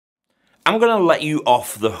I'm going to let you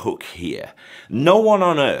off the hook here. No one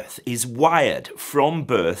on earth is wired from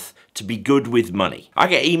birth to be good with money. I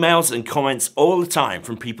get emails and comments all the time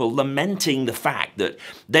from people lamenting the fact that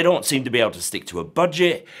they don't seem to be able to stick to a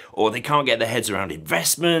budget, or they can't get their heads around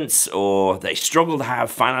investments, or they struggle to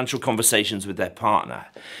have financial conversations with their partner.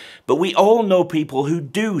 But we all know people who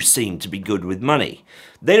do seem to be good with money.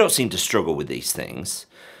 They don't seem to struggle with these things.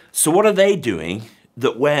 So what are they doing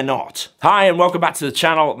that we're not? Hi and welcome back to the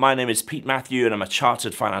channel. My name is Pete Matthew and I'm a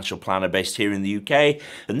chartered financial planner based here in the UK.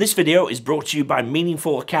 And this video is brought to you by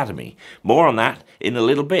Meaningful Academy. More on that in a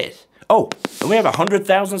little bit. Oh, and we have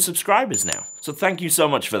 100,000 subscribers now. So thank you so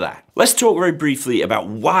much for that. Let's talk very briefly about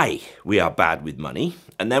why we are bad with money,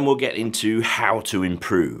 and then we'll get into how to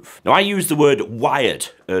improve. Now, I used the word wired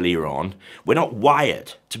earlier on. We're not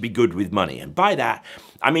wired to be good with money. And by that,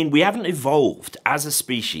 I mean we haven't evolved as a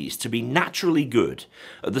species to be naturally good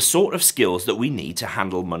at the sort of skills that we need to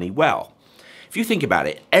handle money well. If you think about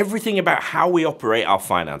it, everything about how we operate our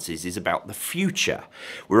finances is about the future.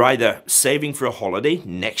 We're either saving for a holiday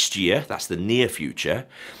next year, that's the near future,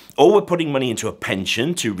 or we're putting money into a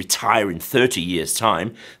pension to retire in 30 years'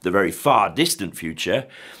 time, the very far distant future,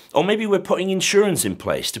 or maybe we're putting insurance in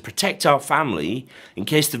place to protect our family in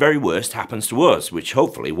case the very worst happens to us, which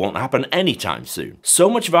hopefully won't happen anytime soon. So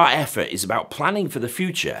much of our effort is about planning for the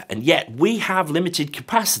future, and yet we have limited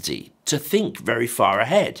capacity to think very far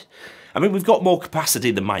ahead. I mean, we've got more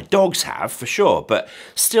capacity than my dogs have, for sure, but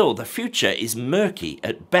still, the future is murky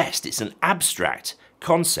at best. It's an abstract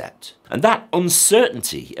concept. And that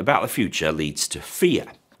uncertainty about the future leads to fear.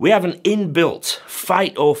 We have an inbuilt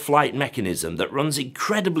fight or flight mechanism that runs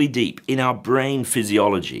incredibly deep in our brain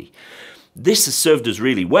physiology. This has served us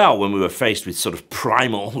really well when we were faced with sort of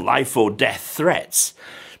primal life or death threats,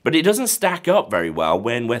 but it doesn't stack up very well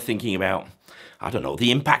when we're thinking about, I don't know, the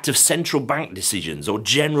impact of central bank decisions or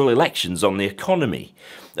general elections on the economy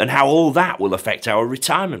and how all that will affect our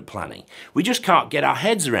retirement planning. We just can't get our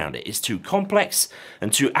heads around it. It's too complex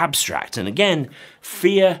and too abstract. And again,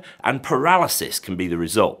 fear and paralysis can be the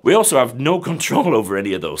result. We also have no control over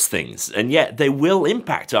any of those things, and yet they will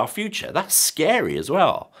impact our future. That's scary as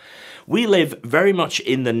well. We live very much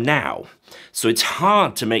in the now, so it's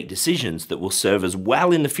hard to make decisions that will serve us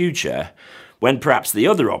well in the future when perhaps the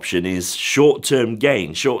other option is short-term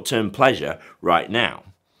gain, short-term pleasure right now.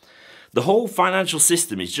 The whole financial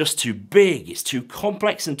system is just too big, it's too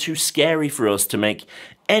complex and too scary for us to make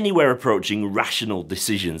anywhere approaching rational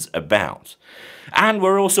decisions about. And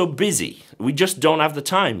we're also busy. We just don't have the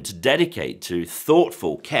time to dedicate to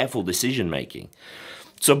thoughtful, careful decision making.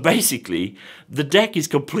 So basically, the deck is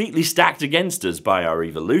completely stacked against us by our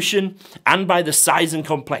evolution and by the size and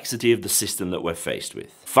complexity of the system that we're faced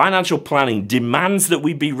with. Financial planning demands that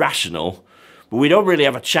we be rational, but we don't really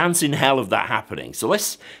have a chance in hell of that happening. So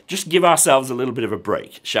let's just give ourselves a little bit of a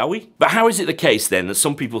break, shall we? But how is it the case then that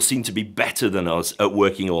some people seem to be better than us at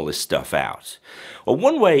working all this stuff out? Well,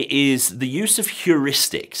 one way is the use of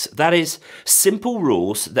heuristics, that is, simple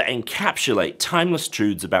rules that encapsulate timeless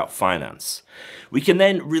truths about finance. We can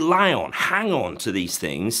then rely on, hang on to these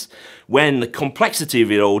things when the complexity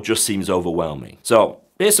of it all just seems overwhelming. So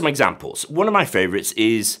here's some examples. One of my favorites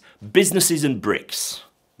is businesses and bricks.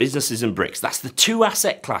 Businesses and bricks. That's the two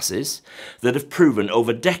asset classes that have proven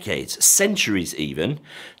over decades, centuries even,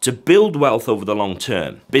 to build wealth over the long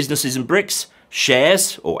term. Businesses and bricks,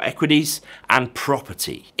 shares or equities, and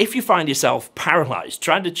property. If you find yourself paralyzed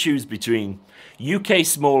trying to choose between UK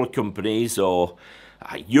smaller companies or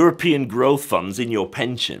European growth funds in your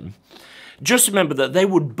pension, just remember that they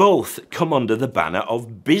would both come under the banner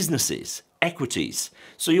of businesses, equities,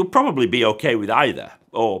 so you'll probably be okay with either,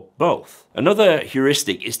 or both. Another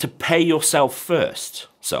heuristic is to pay yourself first.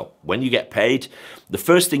 So when you get paid, the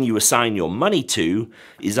first thing you assign your money to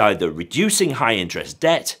is either reducing high interest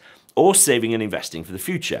debt or saving and investing for the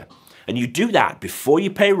future. And you do that before you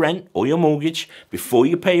pay rent or your mortgage, before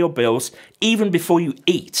you pay your bills, even before you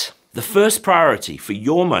eat. The first priority for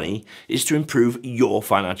your money is to improve your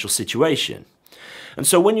financial situation. And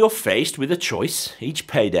so when you're faced with a choice each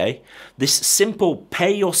payday, this simple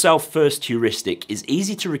pay yourself first heuristic is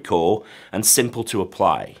easy to recall and simple to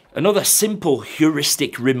apply. Another simple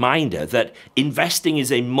heuristic reminder that investing is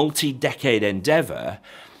a multi-decade endeavor,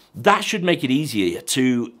 that should make it easier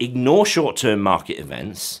to ignore short-term market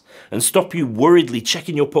events and stop you worriedly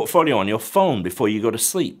checking your portfolio on your phone before you go to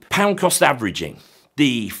sleep. Pound cost averaging,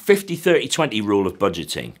 the 50-30-20 rule of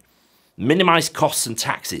budgeting, minimize costs and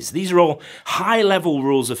taxes. These are all high-level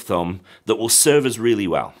rules of thumb that will serve us really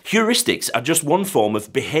well. Heuristics are just one form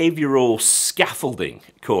of behavioural scaffolding,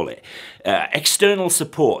 call it. External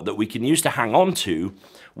support that we can use to hang on to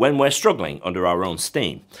when we're struggling under our own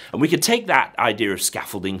steam. And we can take that idea of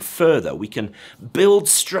scaffolding further. We can build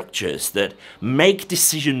structures that make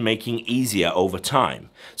decision-making easier over time,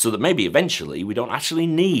 so that maybe eventually we don't actually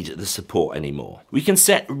need the support anymore. We can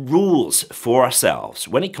set rules for ourselves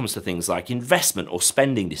when it comes to things like investment or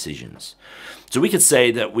spending decisions. So we could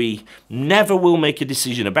say that we never will make a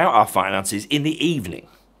decision about our finances in the evening,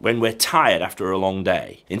 when we're tired after a long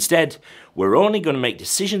day. Instead, we're only going to make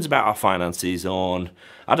decisions about our finances on,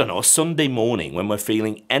 I don't know, a Sunday morning when we're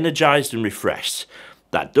feeling energized and refreshed.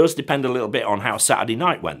 That does depend a little bit on how Saturday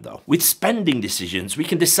night went though. With spending decisions, we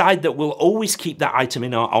can decide that we'll always keep that item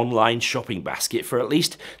in our online shopping basket for at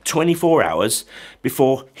least 24 hours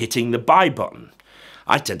before hitting the buy button.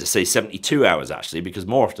 I tend to say 72 hours actually, because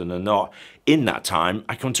more often than not, in that time,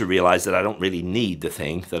 I come to realize that I don't really need the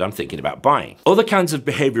thing that I'm thinking about buying. Other kinds of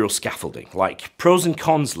behavioral scaffolding, like pros and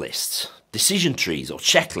cons lists, decision trees, or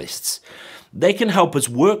checklists, they can help us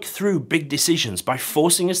work through big decisions by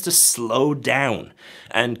forcing us to slow down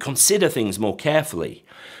and consider things more carefully.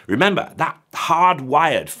 Remember, that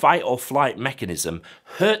hardwired fight or flight mechanism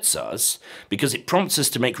hurts us because it prompts us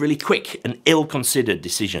to make really quick and ill-considered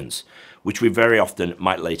decisions, which we very often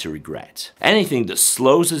might later regret. Anything that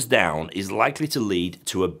slows us down is likely to lead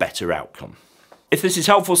to a better outcome. If this is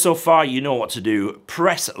helpful so far, you know what to do.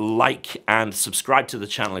 Press like and subscribe to the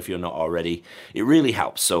channel if you're not already. It really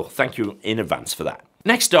helps, so thank you in advance for that.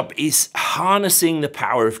 Next up is harnessing the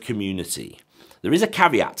power of community. There is a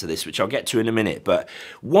caveat to this, which I'll get to in a minute, but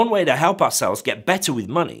one way to help ourselves get better with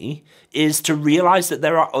money is to realize that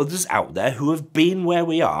there are others out there who have been where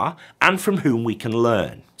we are and from whom we can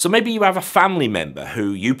learn. So maybe you have a family member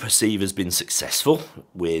who you perceive has been successful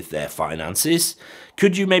with their finances.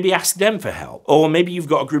 Could you maybe ask them for help? Or maybe you've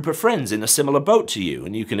got a group of friends in a similar boat to you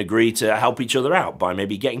and you can agree to help each other out by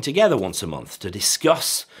maybe getting together once a month to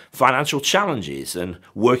discuss financial challenges and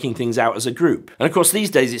working things out as a group. And of course, these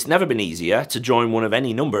days it's never been easier to join one of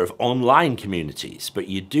any number of online communities, but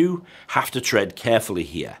you do have to tread carefully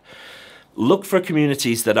here. Look for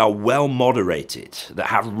communities that are well moderated, that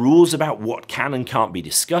have rules about what can and can't be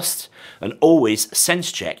discussed, and always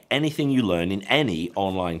sense check anything you learn in any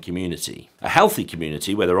online community. A healthy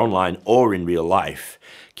community, whether online or in real life,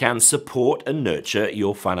 can support and nurture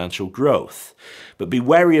your financial growth. But be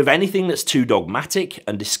wary of anything that's too dogmatic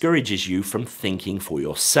and discourages you from thinking for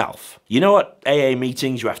yourself. You know, at AA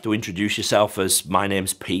meetings you have to introduce yourself as, "My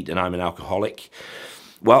name's Pete and I'm an alcoholic."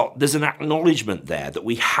 Well, there's an acknowledgement there that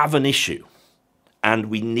we have an issue and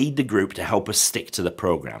we need the group to help us stick to the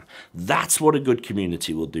program. That's what a good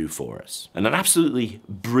community will do for us. And an absolutely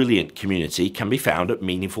brilliant community can be found at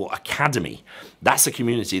Meaningful Academy. That's a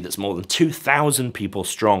community that's more than 2,000 people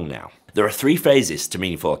strong now. There are 3 phases to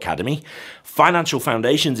Meaningful Academy. Financial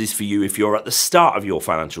Foundations is for you if you're at the start of your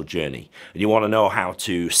financial journey and you want to know how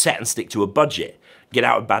to set and stick to a budget, get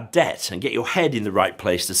out of bad debt, and get your head in the right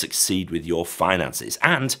place to succeed with your finances.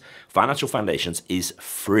 And Financial Foundations is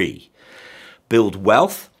free. Build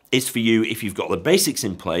Wealth is for you if you've got the basics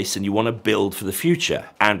in place and you want to build for the future.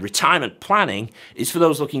 And Retirement Planning is for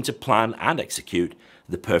those looking to plan and execute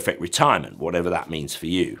the perfect retirement, whatever that means for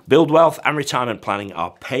you. Build Wealth and Retirement Planning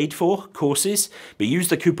are paid for courses, but use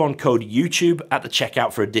the coupon code YouTube at the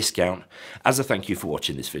checkout for a discount as a thank you for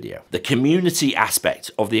watching this video. The community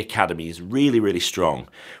aspect of the Academy is really, really strong,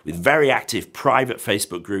 with very active private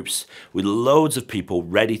Facebook groups with loads of people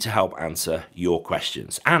ready to help answer your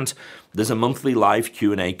questions. And there's a monthly live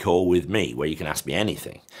Q&A call with me where you can ask me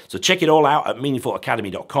anything. So check it all out at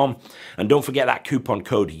meaningfulacademy.com, and don't forget that coupon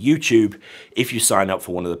code YouTube if you sign up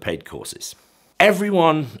for one of the paid courses.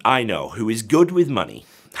 Everyone I know who is good with money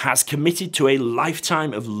has committed to a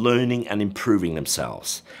lifetime of learning and improving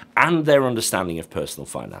themselves and their understanding of personal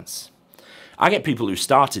finance. I get people who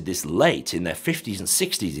started this late, in their 50s and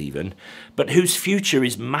 60s even, but whose future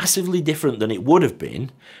is massively different than it would have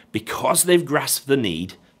been because they've grasped the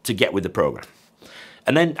need to get with the program.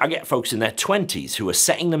 And then I get folks in their 20s who are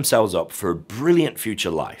setting themselves up for a brilliant future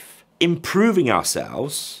life. Improving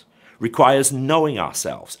ourselves requires knowing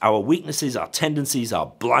ourselves, our weaknesses, our tendencies, our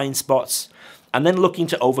blind spots, and then looking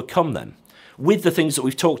to overcome them with the things that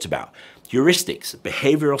we've talked about: heuristics,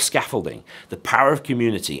 behavioral scaffolding, the power of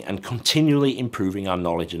community, and continually improving our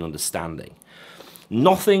knowledge and understanding.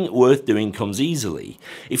 Nothing worth doing comes easily.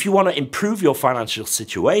 If you want to improve your financial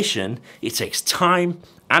situation, it takes time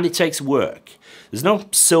and it takes work. There's no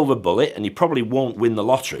silver bullet, and you probably won't win the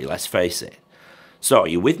lottery, let's face it. So, are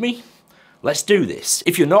you with me? Let's do this.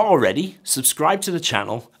 If you're not already, subscribe to the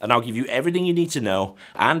channel and I'll give you everything you need to know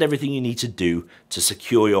and everything you need to do to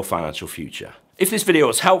secure your financial future. If this video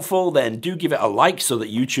was helpful, then do give it a like so that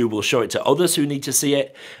YouTube will show it to others who need to see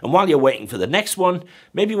it. And while you're waiting for the next one,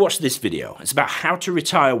 maybe watch this video. It's about how to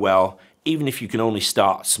retire well, even if you can only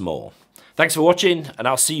start small. Thanks for watching, and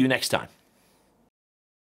I'll see you next time.